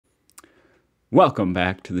Welcome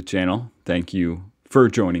back to the channel. Thank you for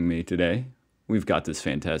joining me today. We've got this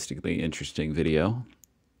fantastically interesting video.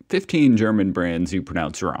 15 German brands you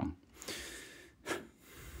pronounce wrong.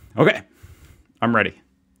 Okay, I'm ready.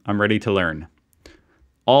 I'm ready to learn.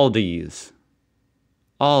 Aldi's.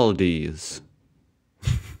 Aldi's.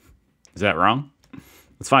 Is that wrong?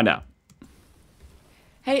 Let's find out.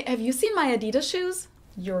 Hey, have you seen my Adidas shoes?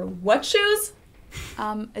 Your what shoes?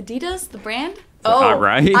 Adidas, the brand? Not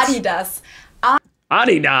right. Adidas.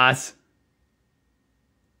 Adidas.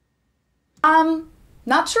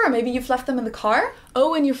 Not sure. Maybe you've left them in the car?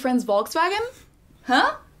 Oh, in your friend's Volkswagen?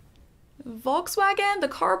 Huh? Volkswagen, the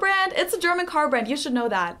car brand? It's a German car brand. You should know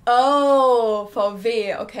that. Oh,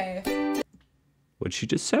 VW. Okay. What'd she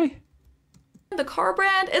just say? The car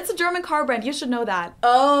brand? It's a German car brand. You should know that.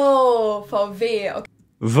 Oh, VW. Okay.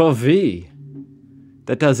 VW.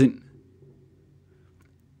 That doesn't...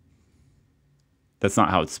 That's not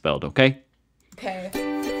how it's spelled, okay? Okay.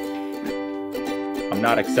 I'm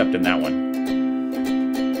not accepting that one.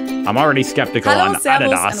 I'm already skeptical Hello, on servus,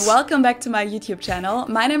 Adidas. and welcome back to my YouTube channel.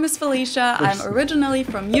 My name is Felicia. I'm originally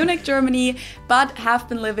from Munich, Germany, but have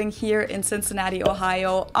been living here in Cincinnati,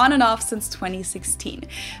 Ohio, on and off since 2016.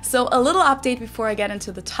 So a little update before I get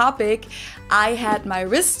into the topic. I had my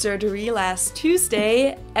wrist surgery last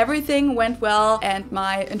Tuesday. Everything went well, and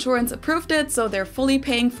my insurance approved it, so they're fully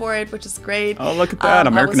paying for it, which is great. Oh, look at that.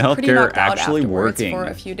 American healthcare actually working. For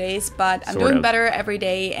a few days, but I'm doing better every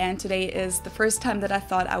day, and today is the first time that I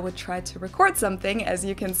thought I would try to record something, as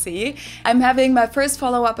you can see. I'm having my first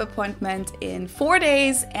follow-up appointment in 4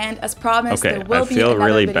 days, and as promised, there will be another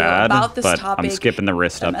really video bad, about this but topic. I'm skipping the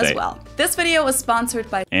wrist update as well. This video was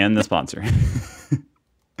sponsored by and the sponsor.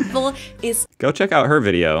 is Go check out her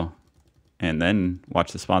video and then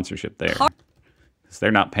watch the sponsorship there, because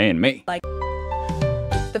they're not paying me. like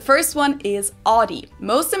the first one is Audi.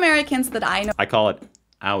 Most Americans that I know I call it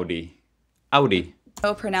Audi. Audi.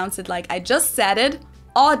 pronounce it like I just said it,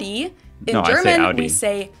 Audi. In No, I say German, Audi. we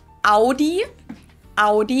say Audi.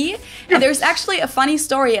 Audi. And there's actually a funny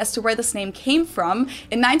story as to where this name came from.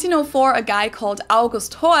 In 1904, a guy called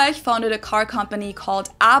August Horch founded a car company called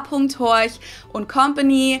A. Horch und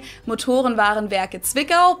Company, Motorenwarenwerke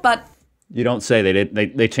Zwickau, but You don't say they did.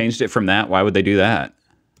 They changed it from that. Why would they do that?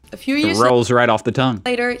 a few It years rolls right off the tongue.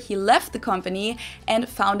 later, he left the company and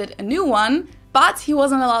founded a new one, but he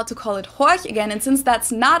wasn't allowed to call it Horch again, and since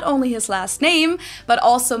that's not only his last name, but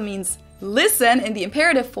also means listen in the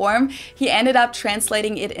imperative form, he ended up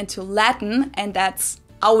translating it into Latin, and that's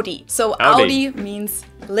Audi. So Audi. Audi means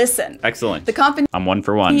listen. Excellent. The company I'm 1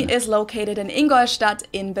 for 1. is located in Ingolstadt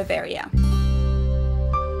in Bavaria.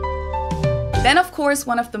 Then, of course,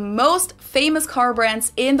 one of the most famous car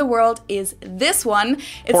brands in the world is this one.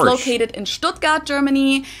 It's Porsche. located in Stuttgart,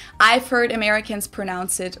 Germany. I've heard Americans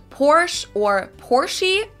pronounce it Porsche or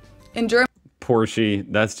Porsche. In German, Porsche.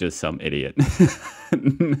 That's just some idiot.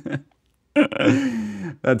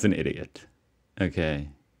 That's an idiot. Okay.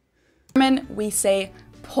 we say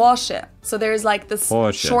Porsche. So there's like this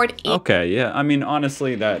Porsche. short E. Okay, yeah. I mean,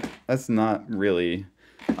 honestly, that's not really.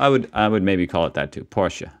 I would maybe call it that too.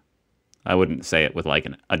 Porsche. I wouldn't say it with like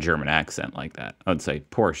a German accent like that. I would say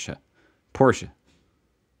Porsche. Porsche.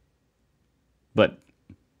 But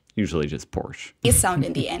usually just Porsche. sound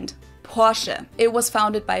in the end. Porsche. It was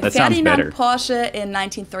founded by That sounds better. Ferdinand Porsche in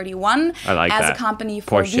 1931 I like as that. a company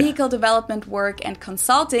for Porsche. vehicle development work and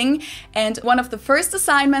consulting. And one of the first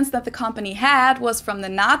assignments that the company had was from the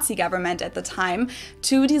Nazi government at the time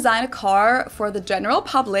to design a car for the general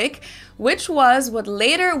public, which was what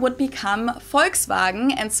later would become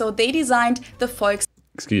Volkswagen. And so they designed the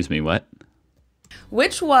Excuse me, what?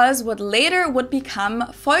 which was what later would become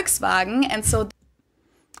Volkswagen. And so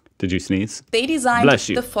Did you sneeze? they designed Bless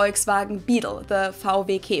you. the Volkswagen Beetle, the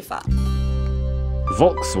VW Käfer.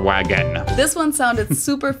 Volkswagen. This one sounded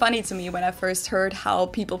super funny to me when I first heard how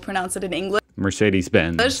people pronounce it in English.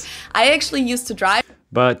 Mercedes-Benz. I actually used to drive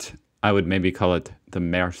But I would maybe call it the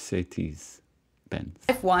Mercedes-Benz.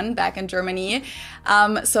 one back in Germany.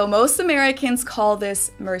 So most Americans call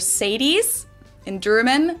this Mercedes. In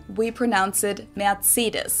German, we pronounce it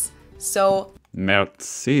Mercedes. So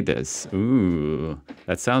Mercedes. Ooh,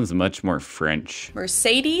 that sounds much more French.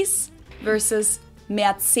 Mercedes versus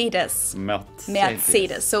Mercedes.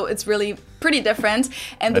 Mercedes. So it's really pretty different.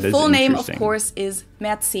 And That the is full name, of interesting. course, is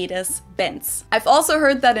Mercedes-Benz. I've also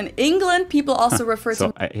heard that in England, people also refer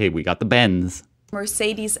So, to hey, we got the Benz,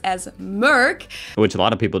 Mercedes as Merc. which a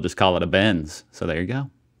lot of people just call it a Benz. So there you go.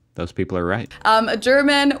 Those people are right. A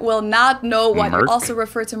German will not know what Merc? you also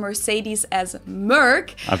refer to Mercedes as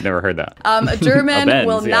Merc. I've never heard that. A German Benz,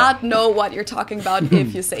 will yeah. not know what you're talking about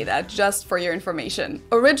if you say that, just for your information.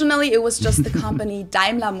 Originally, it was just the company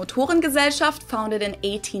Daimler Motorengesellschaft, founded in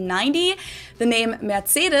 1890. The name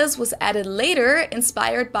Mercedes was added later,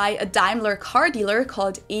 inspired by a Daimler car dealer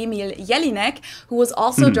called Emil Jelinek, who was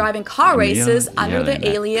also driving car races under the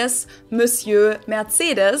Jelinek. alias Monsieur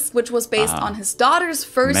Mercedes, which was based on his daughter's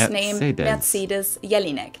first name, Mercedes. Mercedes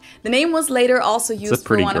Jelinek. The name was later also used for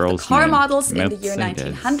pretty one of the girl's car name. models in the year Mercedes.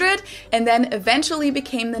 1900, and then eventually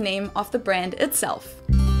became the name of the brand itself.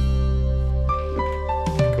 Cool.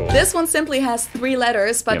 This one simply has 3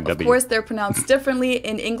 letters, but of BMW. course they're pronounced differently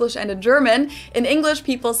in English and in German. In English,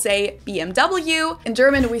 people say BMW. In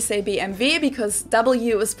German, we say BMW because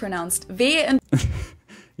W is pronounced W. And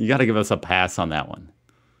You got to give us a pass on that one.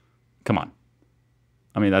 Come on.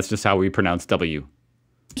 I mean, that's just how we pronounce W.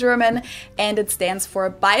 German, and it stands for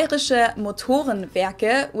Bayerische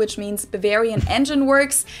Motorenwerke, which means Bavarian Engine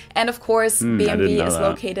Works. And of course, didn't BMW know is that.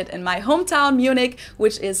 located in my hometown, Munich,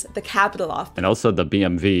 which is the capital of And also the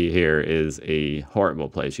BMV here is a horrible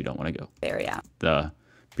place you don't want to go. Bavaria. The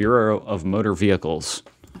Bureau of Motor Vehicles.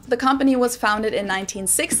 The company was founded in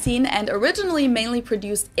 1916 and originally mainly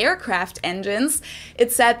produced aircraft engines.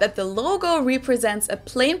 It's said that the logo represents a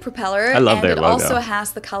plane propeller, I love and their it logo. also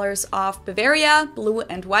has the colors of Bavaria, blue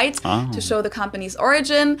and white, to show the company's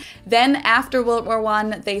origin. Then, after World War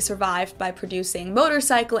I, they survived by producing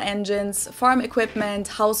motorcycle engines, farm equipment,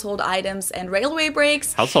 household items, and railway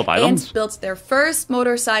brakes. Household items? And built their first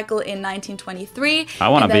motorcycle in 1923. I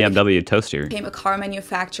want a and then BMW toaster. became a car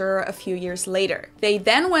manufacturer a few years later. They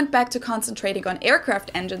then went back to concentrating on aircraft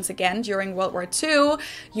engines again during World War II,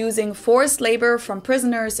 using forced labor from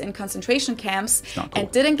prisoners in concentration camps, not cool.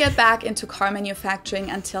 and didn't get back into car manufacturing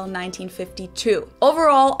until 1952.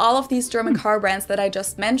 Overall, all of these German car brands that I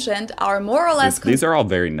just mentioned are more or less These are all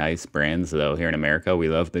very nice brands, though. Here in America, we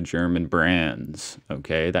love the German brands.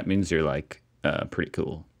 Okay, that means you're like pretty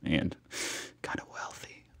cool and kind of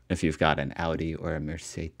wealthy if you've got an Audi or a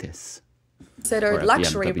Mercedes. considered Or a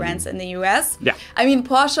luxury BMW. brands in the US. Yeah. I mean,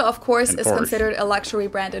 Porsche, of course, And is Porsche. considered a luxury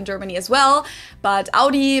brand in Germany as well, but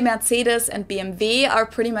Audi, Mercedes, and BMW are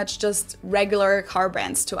pretty much just regular car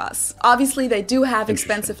brands to us. Obviously, they do have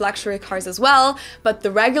expensive luxury cars as well, but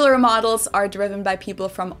the regular models are driven by people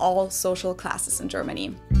from all social classes in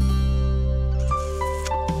Germany.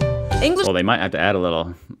 English Well, they might have to add a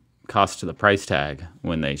little cost to the price tag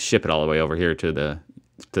when they ship it all the way over here to the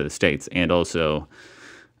States, and also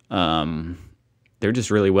they're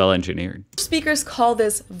just really well engineered. speakers call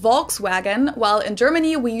this Volkswagen, while in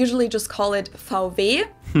Germany we usually just call it VW,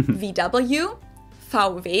 VW,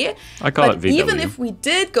 VW. I call but it VW. even if we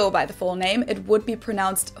did go by the full name, it would be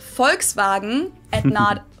pronounced Volkswagen and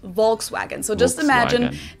not Volkswagen. So just imagine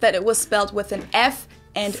Volkswagen. that it was spelled with an F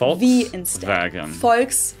and V instead.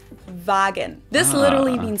 Volkswagen. Volkswagen. This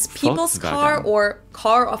literally means people's car Volkswagen. or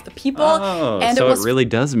car of the people. Oh, and so it was it really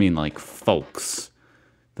does mean like folks.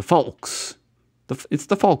 The folks. It's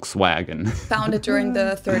the Volkswagen. founded during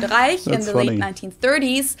the Third Reich in That's the funny. late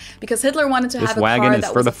 1930s because Hitler wanted to This have a wagon car is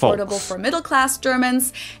that for was the affordable folks. for middle-class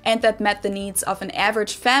Germans and that met the needs of an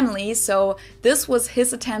average family. So this was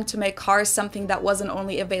his attempt to make cars something that wasn't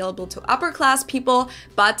only available to upper-class people,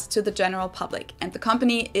 but to the general public. And the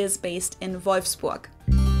company is based in Wolfsburg.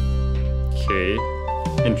 Okay.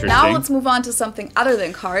 Interesting. Now let's move on to something other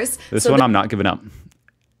than cars. This So one I'm not giving up.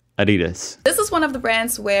 Adidas. This is one of the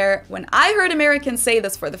brands where, when I heard Americans say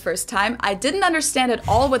this for the first time, I didn't understand at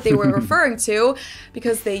all what they were referring to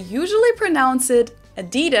because they usually pronounce it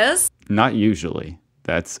Adidas, Not usually.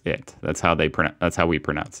 That's it. That's how we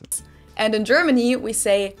pronounce it. and in Germany we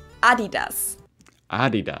say Adidas.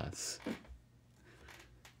 Adidas.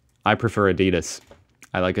 I prefer Adidas.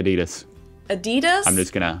 I like Adidas.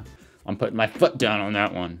 Adidas, I'm putting my foot down on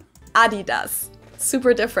that one. Adidas.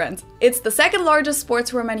 Super different. It's the second largest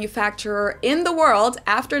sportswear manufacturer in the world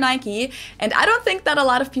after Nike, and I don't think that a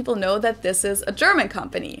lot of people know that this is a German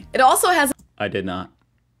company. It also has I did not.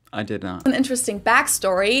 an interesting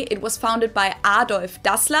backstory. It was founded by Adolf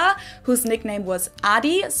Dassler, whose nickname was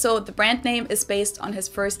Adi, so the brand name is based on his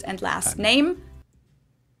first and last name.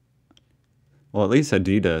 Well, at least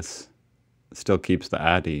Adidas still keeps the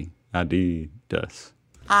Adidas.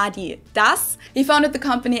 Adidas. He founded the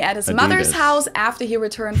company at his mother's Adidas. house after he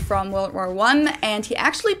returned from World War I, and he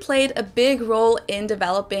actually played a big role in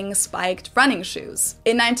developing spiked running shoes.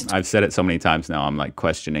 In 19... I've said it so many times now, I'm like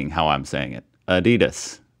questioning how I'm saying it.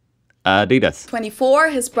 Adidas. Adidas. 24,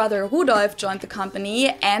 his brother Rudolf joined the company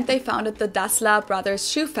and they founded the Dassler Brothers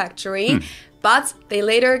shoe factory. But they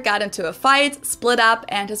later got into a fight, split up,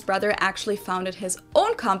 and his brother actually founded his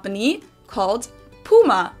own company called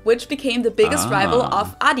Puma, which became the biggest rival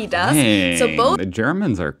of Adidas. Dang, So both the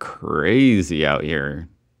Germans are crazy out here.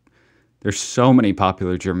 There's so many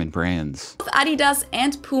popular German brands. Adidas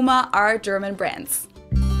and Puma are German brands.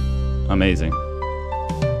 Amazing.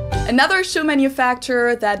 Another shoe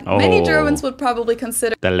manufacturer that many Germans would probably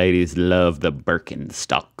consider The ladies love the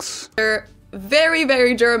Birkenstocks. very,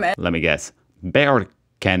 very German. Let me guess.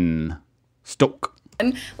 Birkenstock.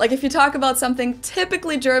 Like if you talk about something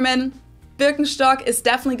typically German, Birkenstock is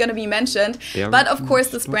definitely going to be mentioned. But of course,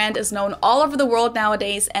 this brand is known all over the world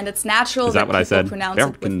nowadays, and it's natural that people pronounce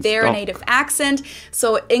it with their native accent.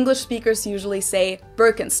 So English speakers usually say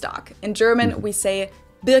Birkenstock. In German, we say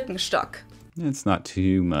Birkenstock. It's not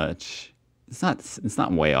too much. It's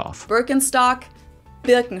not way off. Birkenstock,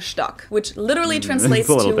 Birkenstock, which literally translates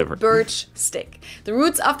to different. birch stick. The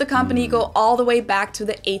roots of the company go all the way back to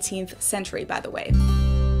the 18th century, by the way.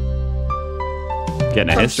 Getting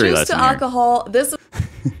a From history shoes lesson to alcohol, this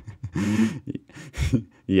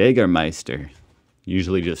Jägermeister.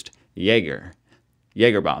 Usually just Jäger.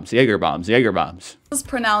 Jägerbombs, Jägerbombs, Jägerbombs. is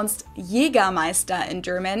pronounced Jägermeister in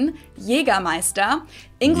German, Jägermeister.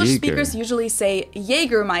 English Jäger. speakers usually say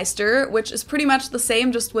Jägermeister, which is pretty much the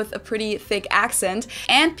same, just with a pretty thick accent.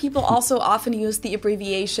 And people also often use the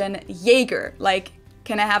abbreviation Jäger, like,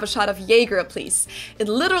 can I have a shot of Jäger, please? It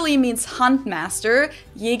literally means huntmaster.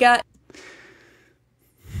 Jäger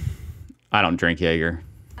I don't drink Jäger.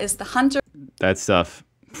 is the hunter, That stuff.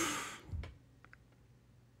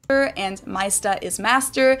 and Meister is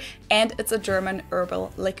master, and it's a German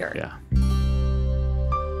herbal liquor. Yeah.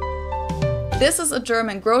 This is a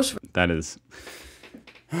German grocery That is.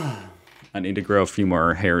 I need to grow a few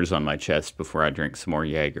more hairs on my chest before I drink some more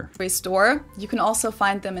Jäger. store. You can also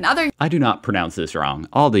find them in other I do not pronounce this wrong.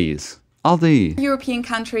 Aldi. European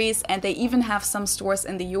countries, and they even have some stores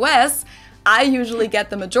in the US. I usually get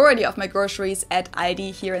the majority of my groceries at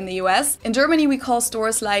Aldi here in the US. In Germany, we call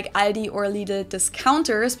stores like Aldi or Lidl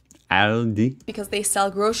discounters Aldi. because they sell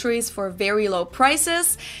groceries for very low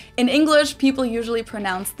prices. In English, people usually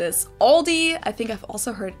pronounce this Aldi. I think I've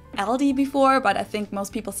also heard Aldi before, but I think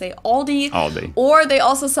most people say Aldi. Aldi. Or they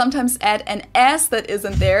also sometimes add an S that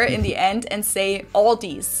isn't there in the end and say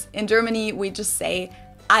Aldis. In Germany, we just say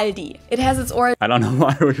Aldi. It has its origin I don't know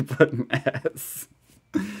why we put an S.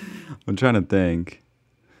 I'm trying to think.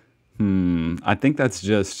 I think that's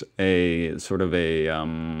just a sort of a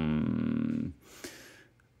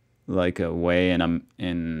like a way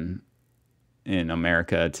in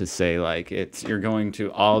America to say like you're going to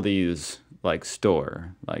Aldi's like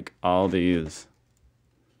store, like Aldi's.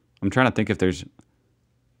 I'm trying to think if there's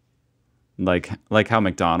like how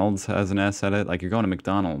McDonald's has an S at it. Like you're going to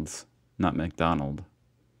McDonald's, not McDonald.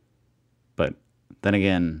 But then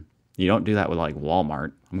again, you don't do that with like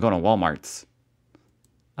Walmart. I'm going to Walmart's.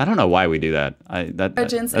 I don't know why we do that.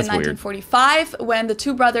 origins in That's weird. 1945 when the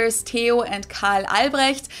two brothers Theo and Karl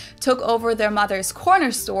Albrecht took over their mother's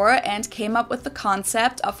corner store and came up with the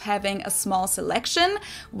concept of having a small selection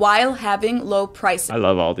while having low prices. I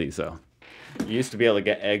love Aldi's though. You used to be able to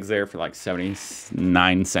get eggs there for like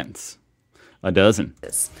 79 cents a dozen.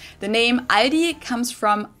 The name Aldi comes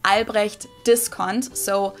from Albrecht Discount,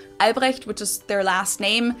 so Albrecht, which is their last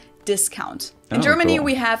name, discount. In Germany, cool.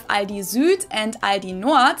 we have Aldi Süd and Aldi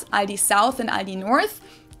Nord, Aldi South and Aldi North.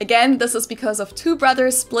 Again, this is because of two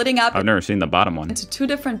brothers splitting up I've never seen the bottom one. into two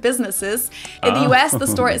different businesses. In the US, the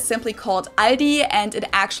store is simply called Aldi and it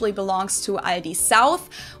actually belongs to Aldi South,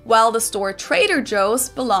 while the store Trader Joe's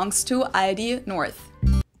belongs to Aldi North.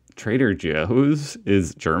 Trader Joe's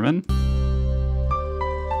is German?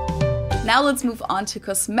 Now let's move on to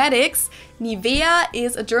cosmetics. Nivea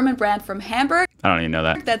is a German brand from Hamburg I don't even know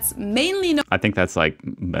that. that's mainly I think that's like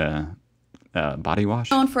body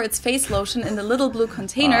wash. known for its face lotion in the little blue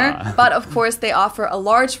container, but of course they offer a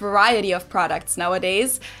large variety of products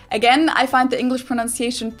nowadays. Again, I find the English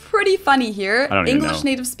pronunciation pretty funny here. I don't even English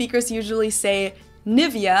know. native speakers usually say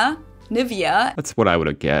Nivea, Nivea. That's what I would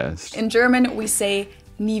have guessed. In German, we say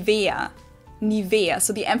Nivea, Nivea.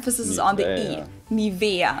 So the emphasis is on the E,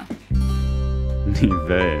 Nivea.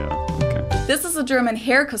 Nivea. Okay. This is a German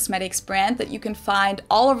hair cosmetics brand that you can find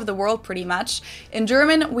all over the world pretty much. In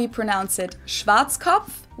German, we pronounce it Schwarzkopf,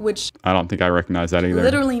 which I don't think I recognize that either.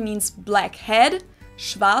 literally means black head.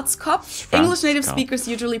 Schwarzkopf. English native Schwarzkopf. speakers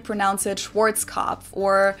usually pronounce it Schwarzkopf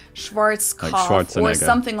or Schwarzkopf Like or Schwarzenegger.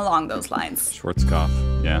 something along those lines. Schwarzkopf.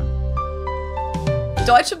 Yeah.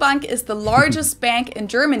 Deutsche Bank is the largest bank in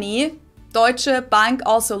Germany. Deutsche Bank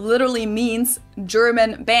also literally means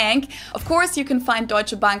German bank. Of course, you can find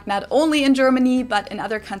Deutsche Bank not only in Germany, but in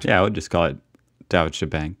other countries. Yeah, I would just call it Deutsche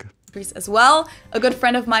Bank as well. A good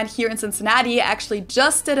friend of mine here in Cincinnati actually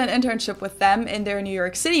just did an internship with them in their New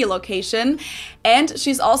York City location, and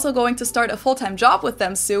she's also going to start a full-time job with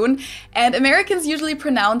them soon. And Americans usually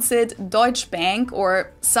pronounce it Deutsche Bank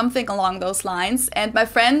or something along those lines, and my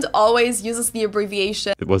friend always uses the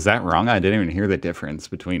abbreviation. Was that wrong? I didn't even hear the difference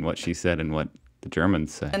between what she said and what the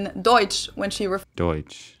Germans say. And Deutsch when she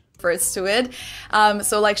Deutsch refers to it.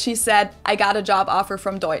 So like she said, I got a job offer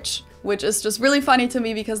from Deutsch, which is just really funny to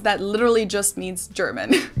me because that literally just means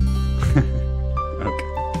German.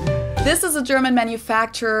 Okay. This is a German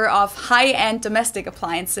manufacturer of high-end domestic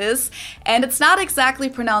appliances, and it's not exactly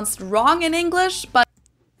pronounced wrong in English, but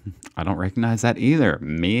I don't recognize that either.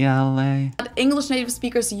 Miele? English native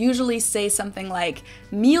speakers usually say something like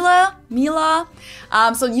Miele, Mila.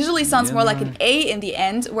 So it usually sounds more like an A in the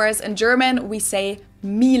end, whereas in German we say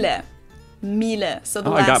Miele. Miele. So the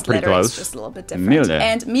last letter is just a little bit different. Miele.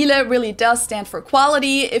 And Miele really does stand for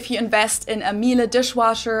quality. If you invest in a Miele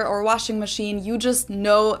dishwasher or washing machine, you just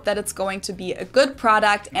know that it's going to be a good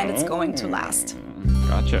product and it's going to last.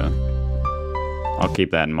 Gotcha. I'll keep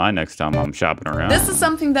that in mind next time I'm shopping around. This is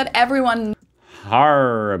something that everyone...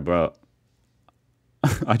 Haribo.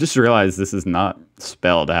 I just realized this is not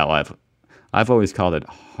spelled how I've always called it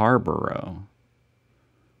Harborough.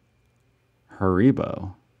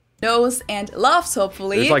 Haribo. knows and loves,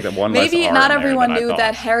 hopefully. There's like one less Maybe R not in everyone there than knew I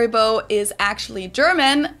that thought. Haribo is actually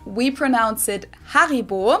German. We pronounce it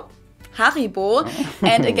Haribo. Haribo.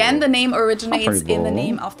 And again, the name originates in the Haribo.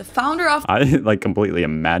 name of the founder of I like completely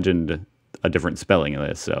imagined a different spelling of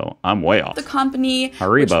this, so I'm way off. the company, which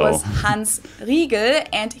Haribo. was Hans Riegel,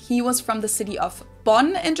 and he was from the city of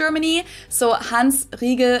Bonn in Germany. So Hans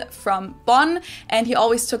Riegel from Bonn, and he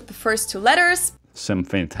always took the first two letters, Some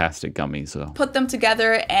fantastic gummies, though. put them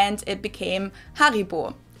together, and it became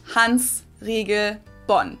Haribo. Hans Riegel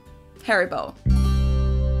Bonn. Haribo.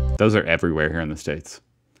 Those are everywhere here in the States.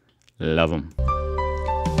 Love them.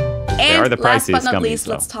 And are the last but priciest not gummies, least,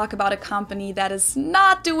 though. let's talk about a company that is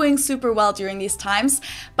not doing super well during these times,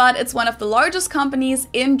 but it's one of the largest companies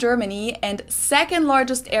in Germany and second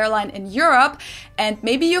largest airline in Europe. And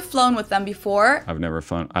maybe you've flown with them before. I've never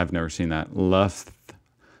seen that.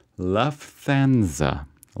 Lufthansa.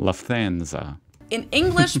 Lufthansa. In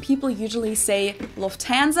English, people usually say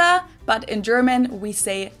Lufthansa, but in German, we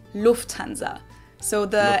say Lufthansa. So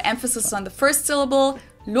the emphasis is on the first syllable,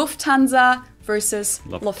 Lufthansa versus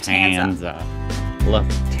Lufthansa.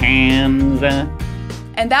 Lufthansa.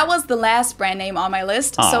 And that was the last brand name on my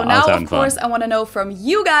list. Aw, So that now, was of having course, fun. I want to know from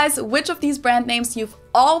you guys which of these brand names you've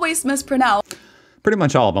always mispronounced. Pretty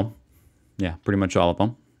much all of them. Yeah, pretty much all of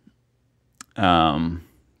them.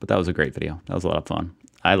 But that was a great video. That was a lot of fun.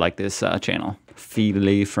 I like this channel.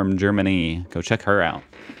 Fili from Germany. Go check her out.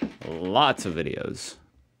 Lots of videos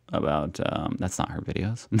about, that's not her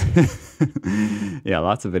videos. Yeah,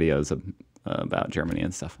 lots of videos about Germany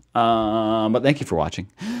and stuff. But thank you for watching.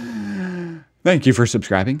 Thank you for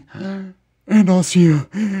subscribing. And I'll see you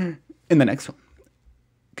in the next one.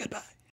 Goodbye.